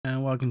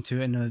welcome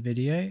to another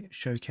video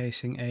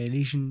showcasing a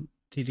Legion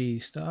TD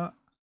start.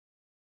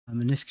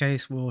 In this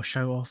case, we'll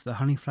show off the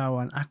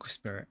Honeyflower and Aqua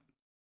Spirit.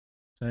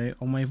 So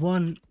on wave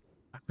 1,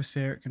 Aqua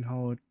Spirit can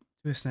hold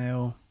to a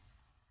snail,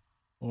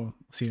 or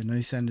see a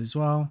no send as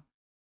well,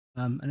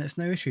 and it's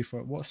no issue for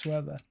it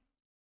whatsoever.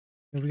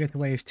 If we go to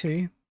wave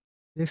 2,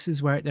 this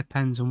is where it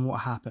depends on what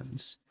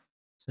happens.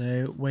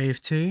 So wave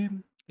 2,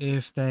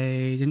 if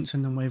they didn't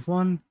send on wave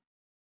 1,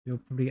 you'll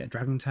probably get a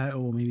dragon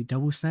turtle or maybe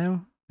double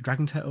snail. The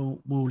dragon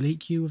turtle will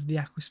leak you with the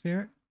Aqua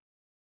Spirit,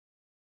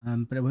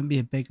 but it won't be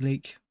a big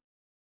leak,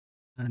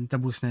 and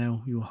double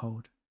snail you will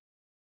hold.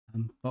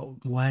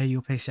 But where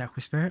you'll place the Aqua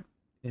Spirit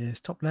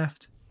is top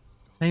left,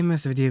 same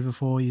as the video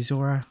before,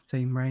 Uzora,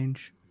 same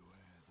range.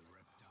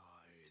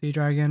 Sea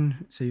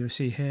Dragon, so you'll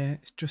see here,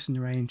 it's just in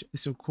the range.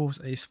 This will cause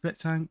a split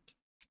tank.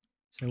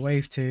 So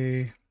wave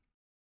 2,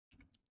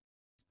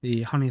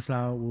 the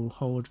Honeyflower will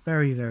hold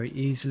very, very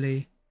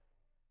easily,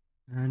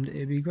 and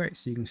it'll be great.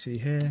 So you can see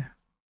here,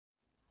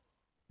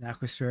 the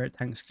Aqua Spirit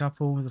tanks a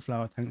couple, the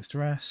flower tanks the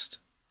rest,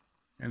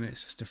 and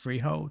it's just a free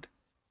hold.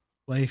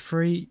 Wave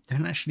 3, you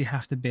don't actually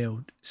have to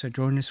build. So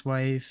during this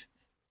wave,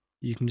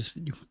 you can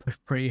push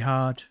pretty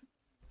hard.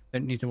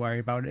 Don't need to worry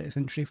about it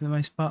essentially for the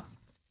most part.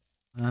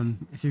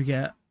 If you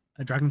get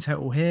a dragon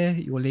turtle here,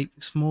 you will leak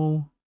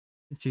small.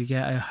 If you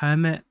get a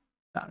hermit,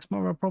 that's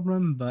more of a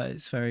problem, but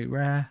it's very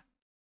rare.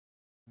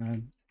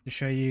 To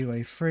show you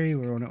wave 3,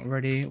 we're on it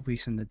already. We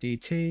send the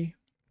DT,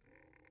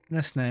 and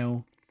a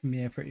snail can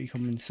be a pretty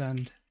common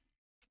send.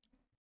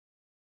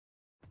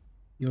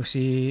 You'll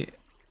see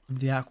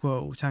the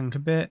aqua will tank a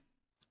bit,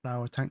 flower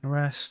will tank the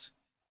rest,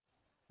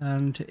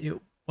 and it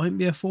won't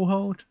be a full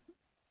hold.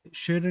 It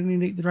should only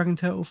leak the dragon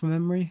turtle from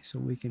memory, so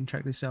we can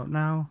check this out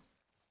now.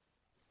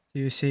 So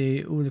you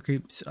see all the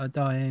creeps are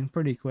dying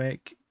pretty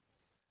quick.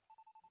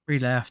 3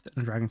 left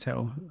and a dragon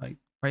turtle, like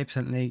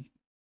 30% leak,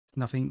 it's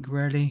nothing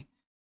really,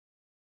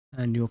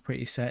 and you're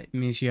pretty set. It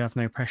means you have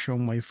no pressure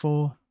on wave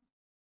 4,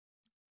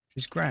 which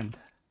is grand.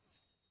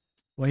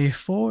 Wave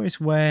 4 is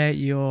where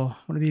you'll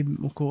want to be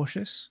more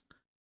cautious.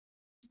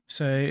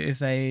 So if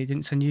they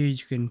didn't send you,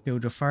 you can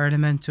build a fire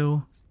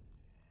elemental.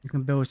 You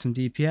can build some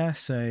DPS.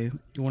 So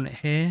you want it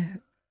here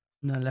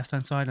on the left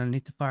hand side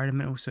underneath the fire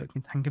elemental so it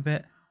can tank a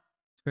bit.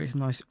 It creates a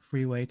nice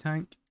three-way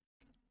tank.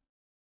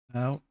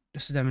 Well,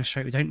 just to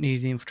demonstrate, we don't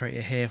need the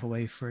infiltrator here for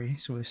wave 3,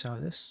 so we'll sell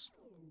this.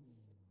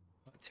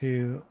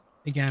 To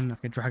again,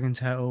 like a dragon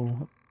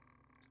turtle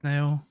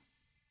snail.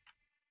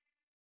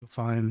 You'll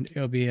find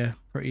it'll be a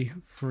pretty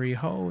free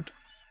hold.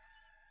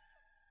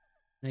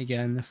 And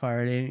again, the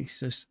fire lane is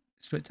just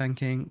split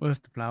tanking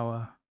with the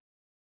flower,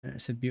 and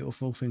it's a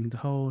beautiful thing to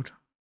hold.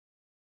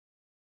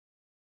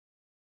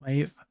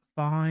 Wave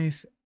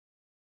 5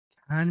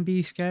 can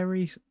be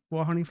scary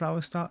for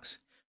Honeyflower starts,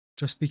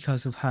 just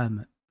because of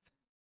Hermit.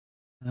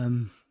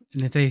 And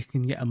if they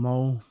can get a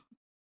mole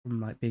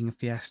from like being a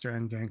Fiesta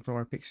and going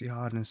Flora Pixie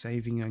hard and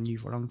saving on you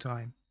for a long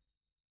time,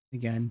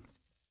 again,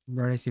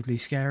 relatively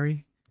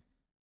scary.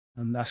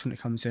 That's when it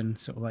comes in,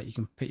 sort of like you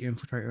can put your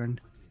infiltrator in.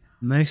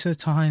 Most of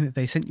the time, if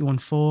they sent you on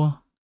 4,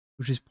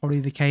 which is probably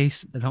the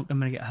case, they're not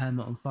going to get a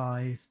hermit on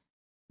 5.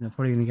 They're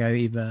probably going to go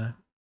either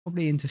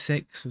probably into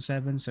 6 or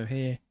 7. So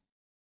here,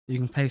 you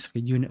can place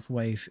like a unit for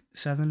wave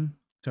 7.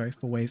 Sorry,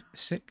 for wave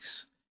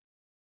 6.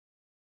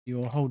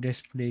 You'll hold this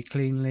pretty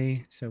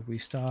cleanly. So if we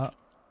start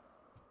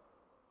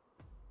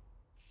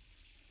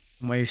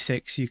on wave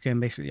 6, you can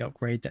basically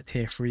upgrade that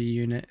tier 3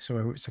 unit. So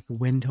whether it's like a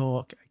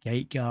Windhawk, a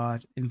Gate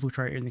Guard,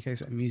 Infiltrator in the case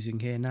that I'm using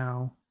here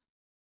now,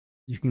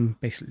 you can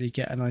basically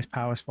get a nice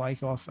power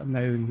spike off, and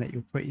knowing that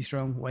you're pretty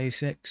strong for wave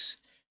 6.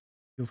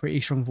 You're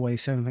pretty strong for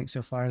wave 7 thanks to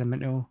a fire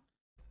elemental.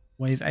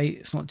 Wave 8,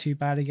 it's not too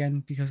bad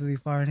again because of the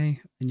fire and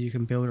you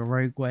can build a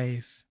rogue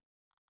wave.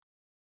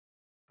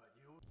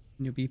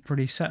 And you'll be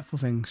pretty set for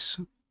things.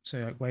 So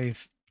like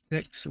wave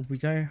 6, if we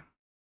go,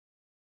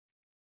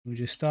 we'll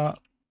just start.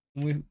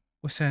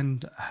 We'll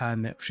send a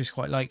hermit, which is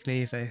quite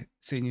likely if they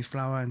see a new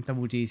flower, and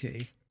double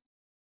DT.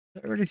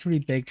 A relatively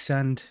big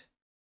send.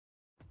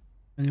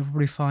 And you'll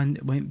probably find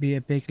it won't be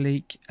a big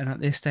leak, and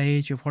at this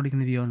stage you're probably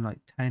going to be on like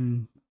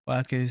 10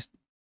 workers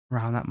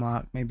around that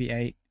mark, maybe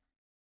 8.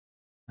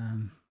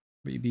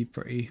 But you'd be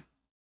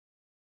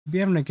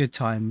having a good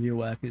time with your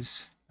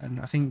workers, and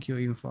I think you'll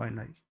even find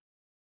like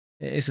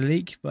it is a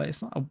leak, but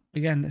it's not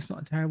it's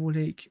not a terrible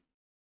leak.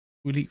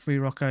 We leak 3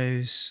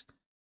 Roccos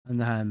and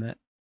the hermit.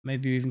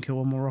 Maybe we even kill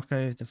 1 more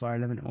Rocco if the fire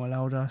elemental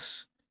allowed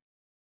us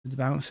with the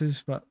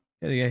bouncers, but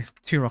there you go,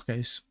 2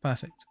 Roccos,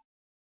 perfect.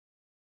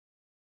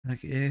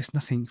 Like, it's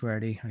nothing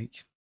really,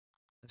 like,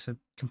 it's a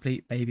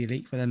complete baby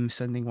leak for them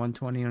sending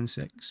 120 on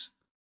 6.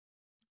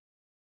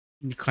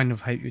 You kind of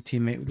hope your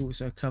teammate would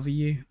also cover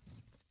you.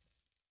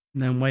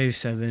 And then wave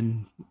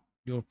 7,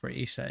 you're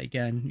pretty set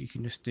again. You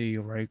can just do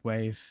your rogue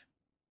wave.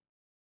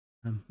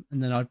 And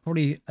then I'd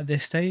probably, at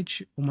this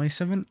stage, on wave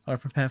 7,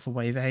 I'd prepare for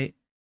wave 8.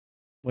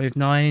 Wave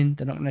 9,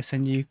 they're not going to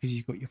send you because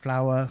you've got your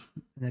flower,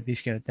 and they'd be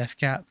scared of death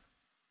cap.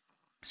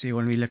 So you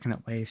want to be looking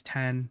at wave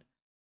 10.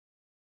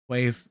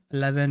 Wave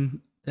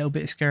 11, A little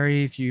bit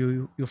scary if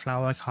your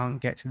flower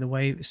can't get to the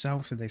wave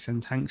itself, so they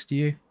send tanks to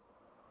you.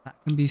 That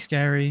can be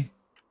scary.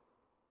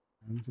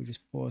 We'll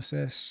just pause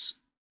this.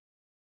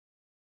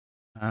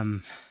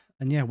 And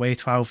yeah, wave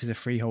 12 is a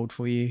freehold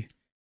for you.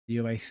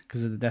 You're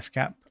because of the death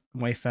cap.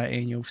 And wave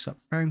 13 you'll start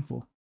preparing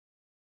for.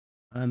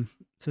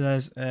 So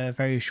there's a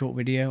very short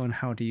video on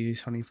how to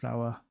use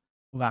Honeyflower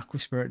with Aqua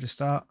Spirit to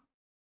start.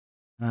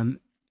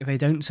 If they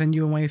don't send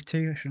you on wave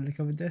 2, I should have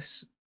covered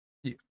this.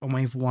 On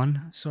wave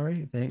 1,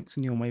 sorry, if they don't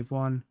send you on wave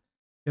 1,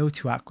 build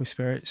 2 Aqua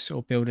Spirits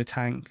or build a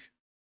tank,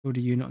 build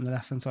a unit on the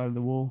left hand side of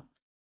the wall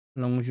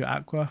along with your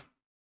Aqua,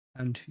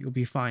 and you'll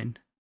be fine.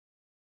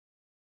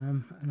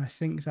 And I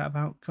think that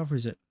about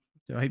covers it.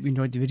 So I hope you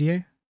enjoyed the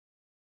video.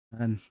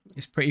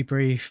 It's pretty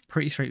brief,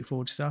 pretty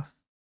straightforward stuff.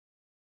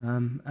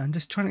 And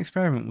just try and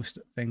experiment with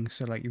things.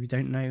 So like if you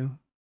don't know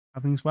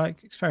how things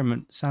work,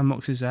 experiment.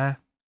 Sandbox is there.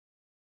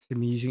 See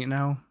me using it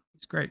now.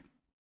 It's great.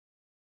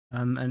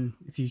 And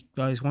if you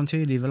guys want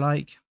to, leave a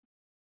like,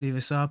 leave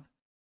a sub.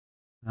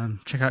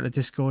 Check out the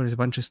Discord. There's a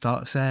bunch of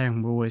starters there,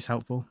 and we're always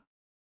helpful.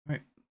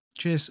 Right.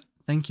 Cheers.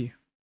 Thank you.